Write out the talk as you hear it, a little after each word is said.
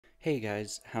Hey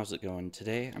guys, how's it going?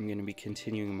 Today I'm going to be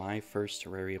continuing my first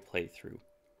Terraria playthrough.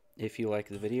 If you like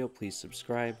the video, please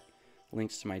subscribe.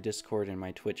 Links to my Discord and my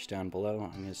Twitch down below.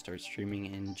 I'm going to start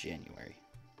streaming in January.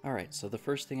 Alright, so the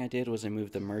first thing I did was I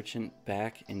moved the merchant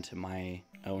back into my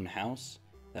own house.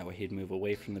 That way he'd move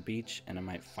away from the beach and I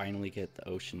might finally get the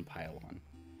ocean pylon.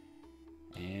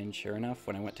 And sure enough,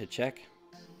 when I went to check,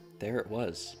 there it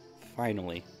was.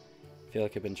 Finally. I feel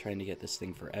like I've been trying to get this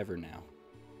thing forever now.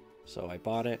 So I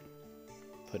bought it,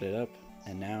 put it up,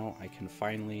 and now I can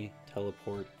finally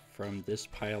teleport from this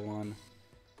pylon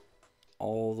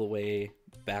all the way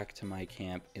back to my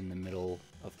camp in the middle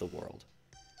of the world.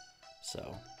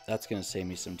 So that's going to save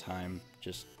me some time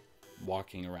just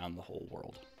walking around the whole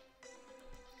world.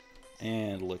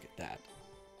 And look at that.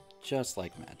 Just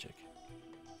like magic.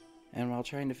 And while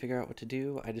trying to figure out what to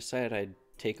do, I decided I'd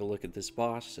take a look at this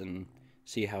boss and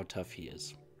see how tough he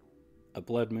is. A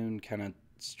blood moon kind of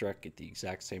struck at the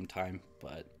exact same time,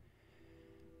 but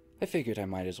I figured I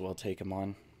might as well take him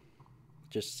on,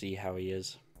 just see how he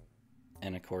is.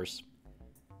 And of course,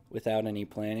 without any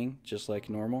planning, just like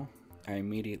normal, I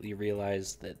immediately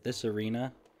realized that this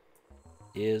arena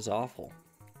is awful.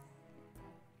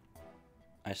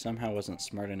 I somehow wasn't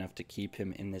smart enough to keep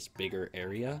him in this bigger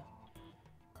area.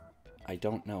 I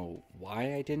don't know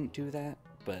why I didn't do that,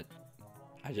 but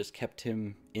I just kept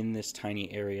him in this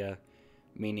tiny area,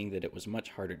 meaning that it was much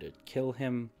harder to kill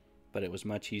him, but it was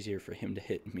much easier for him to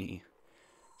hit me.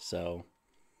 So,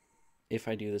 if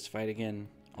I do this fight again,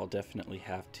 I'll definitely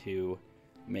have to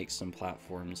make some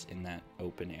platforms in that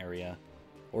open area,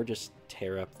 or just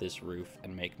tear up this roof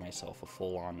and make myself a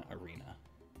full-on arena.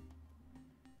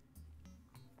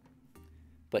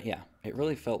 But yeah, it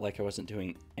really felt like I wasn't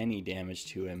doing any damage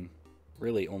to him,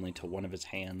 really only to one of his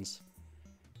hands,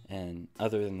 and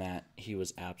other than that, he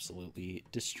was absolutely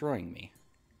destroying me.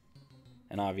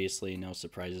 And obviously, no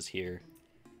surprises here.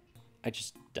 I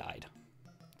just died.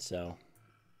 So,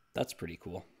 that's pretty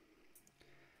cool.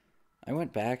 I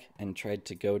went back and tried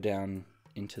to go down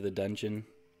into the dungeon,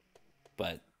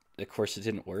 but of course it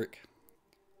didn't work.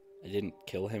 I didn't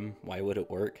kill him. Why would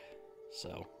it work?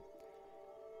 So,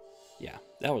 yeah,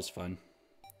 that was fun.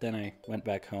 Then I went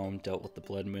back home, dealt with the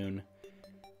blood moon,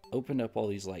 opened up all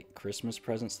these like Christmas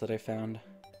presents that I found.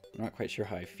 I'm not quite sure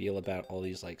how I feel about all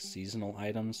these like seasonal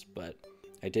items, but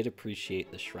I did appreciate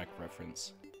the Shrek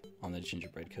reference on the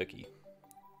gingerbread cookie.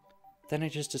 Then I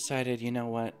just decided, you know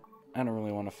what, I don't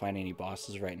really want to find any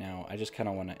bosses right now, I just kind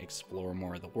of want to explore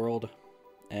more of the world,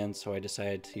 and so I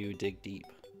decided to dig deep.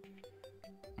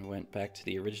 I went back to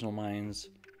the original mines,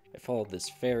 I followed this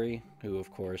fairy, who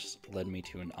of course led me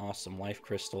to an awesome life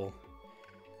crystal.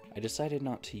 I decided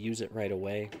not to use it right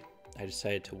away, I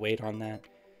decided to wait on that,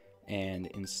 and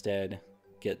instead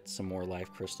get some more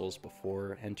life crystals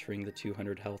before entering the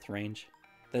 200 health range.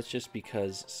 That's just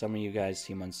because some of you guys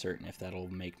seem uncertain if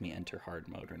that'll make me enter hard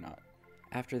mode or not.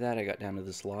 After that, I got down to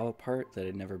this lava part that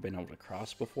I'd never been able to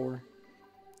cross before,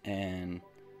 and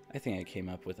I think I came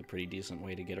up with a pretty decent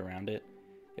way to get around it.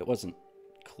 It wasn't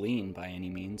clean by any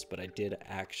means, but I did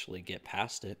actually get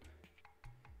past it.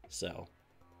 So,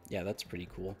 yeah, that's pretty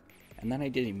cool. And then I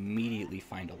did immediately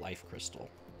find a life crystal.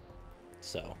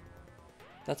 So,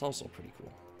 that's also pretty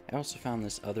cool. I also found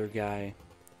this other guy.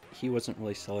 He wasn't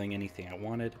really selling anything I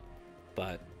wanted,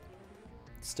 but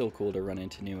it's still cool to run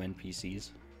into new NPCs.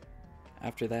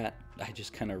 After that, I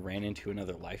just kind of ran into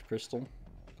another life crystal,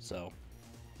 so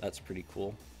that's pretty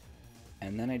cool.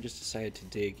 And then I just decided to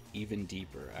dig even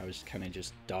deeper. I was kind of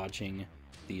just dodging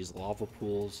these lava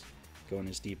pools, going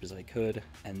as deep as I could,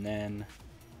 and then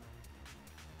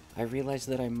I realized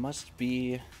that I must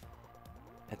be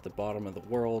at the bottom of the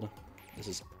world. This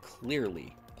is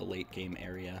clearly a late game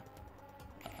area,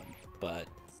 but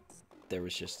there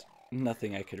was just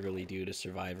nothing I could really do to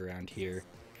survive around here,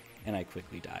 and I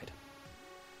quickly died.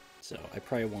 So I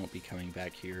probably won't be coming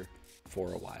back here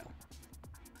for a while.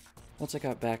 Once I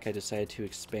got back, I decided to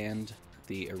expand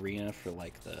the arena for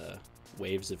like the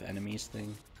waves of enemies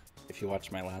thing. If you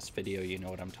watched my last video, you know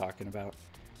what I'm talking about.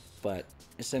 But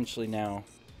essentially now,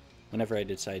 whenever I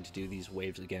decide to do these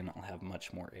waves again, I'll have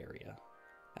much more area.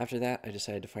 After that, I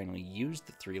decided to finally use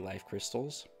the 3 life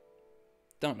crystals.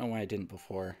 Don't know why I didn't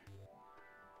before,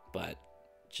 but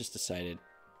just decided,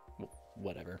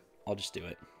 whatever, I'll just do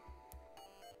it.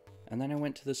 And then I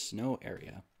went to the snow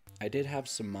area. I did have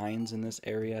some mines in this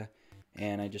area,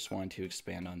 and I just wanted to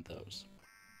expand on those.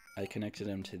 I connected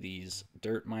them to these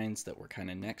dirt mines that were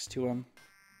kind of next to them,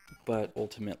 but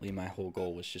ultimately my whole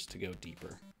goal was just to go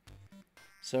deeper.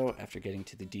 So after getting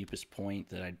to the deepest point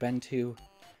that I'd been to,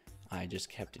 I just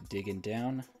kept digging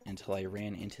down until I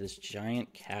ran into this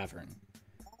giant cavern,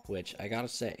 which I gotta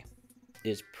say,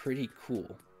 is pretty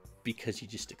cool because you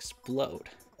just explode.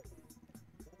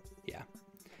 Yeah.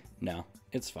 No,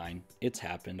 it's fine. It's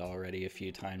happened already a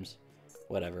few times.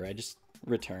 Whatever, I just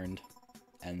returned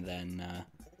and then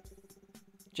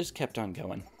just kept on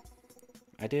going.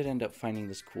 I did end up finding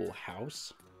this cool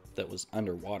house that was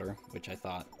underwater, which I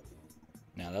thought,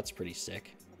 now that's pretty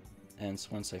sick. And so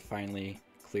once I finally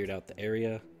cleared out the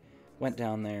area, went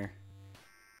down there,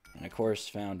 and of course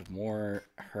found more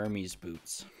Hermes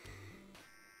boots.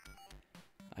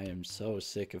 I am so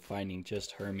sick of finding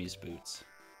just Hermes boots.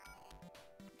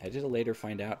 I did later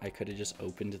find out I could have just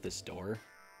opened this door,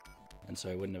 and so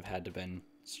I wouldn't have had to been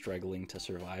struggling to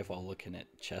survive while looking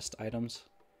at chest items.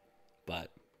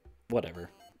 But whatever,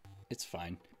 it's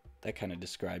fine. That kind of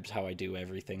describes how I do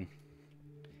everything.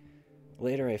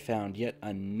 Later I found yet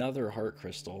another heart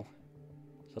crystal.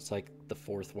 So it's like the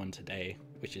 4th one today,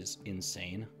 which is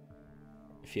insane.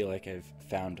 I feel like I've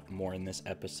found more in this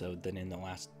episode than in the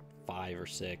last 5 or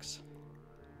 6.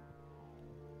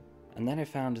 And then I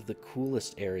found the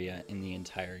coolest area in the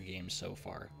entire game so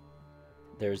far.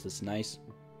 There's this nice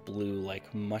blue,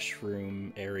 like,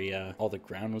 mushroom area. All the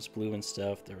ground was blue and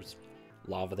stuff. There was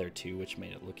lava there too, which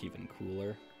made it look even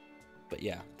cooler. But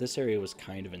yeah, this area was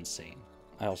kind of insane.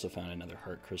 I also found another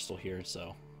heart crystal here,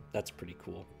 so that's pretty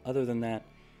cool. Other than that,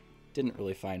 didn't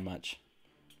really find much,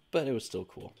 but it was still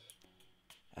cool.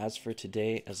 As for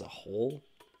today as a whole,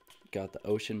 got the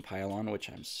ocean pylon, which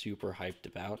I'm super hyped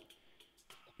about.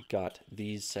 Got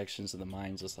these sections of the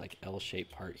mines, this like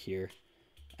L-shaped part here,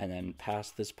 and then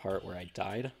past this part where I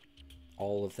died,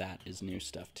 all of that is new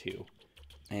stuff too.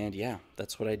 And yeah,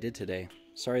 that's what I did today.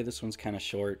 Sorry this one's kind of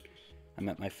short. I'm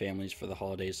at my family's for the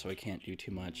holidays, so I can't do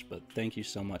too much, but thank you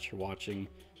so much for watching.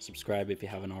 Subscribe if you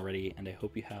haven't already, and I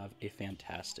hope you have a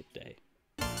fantastic day.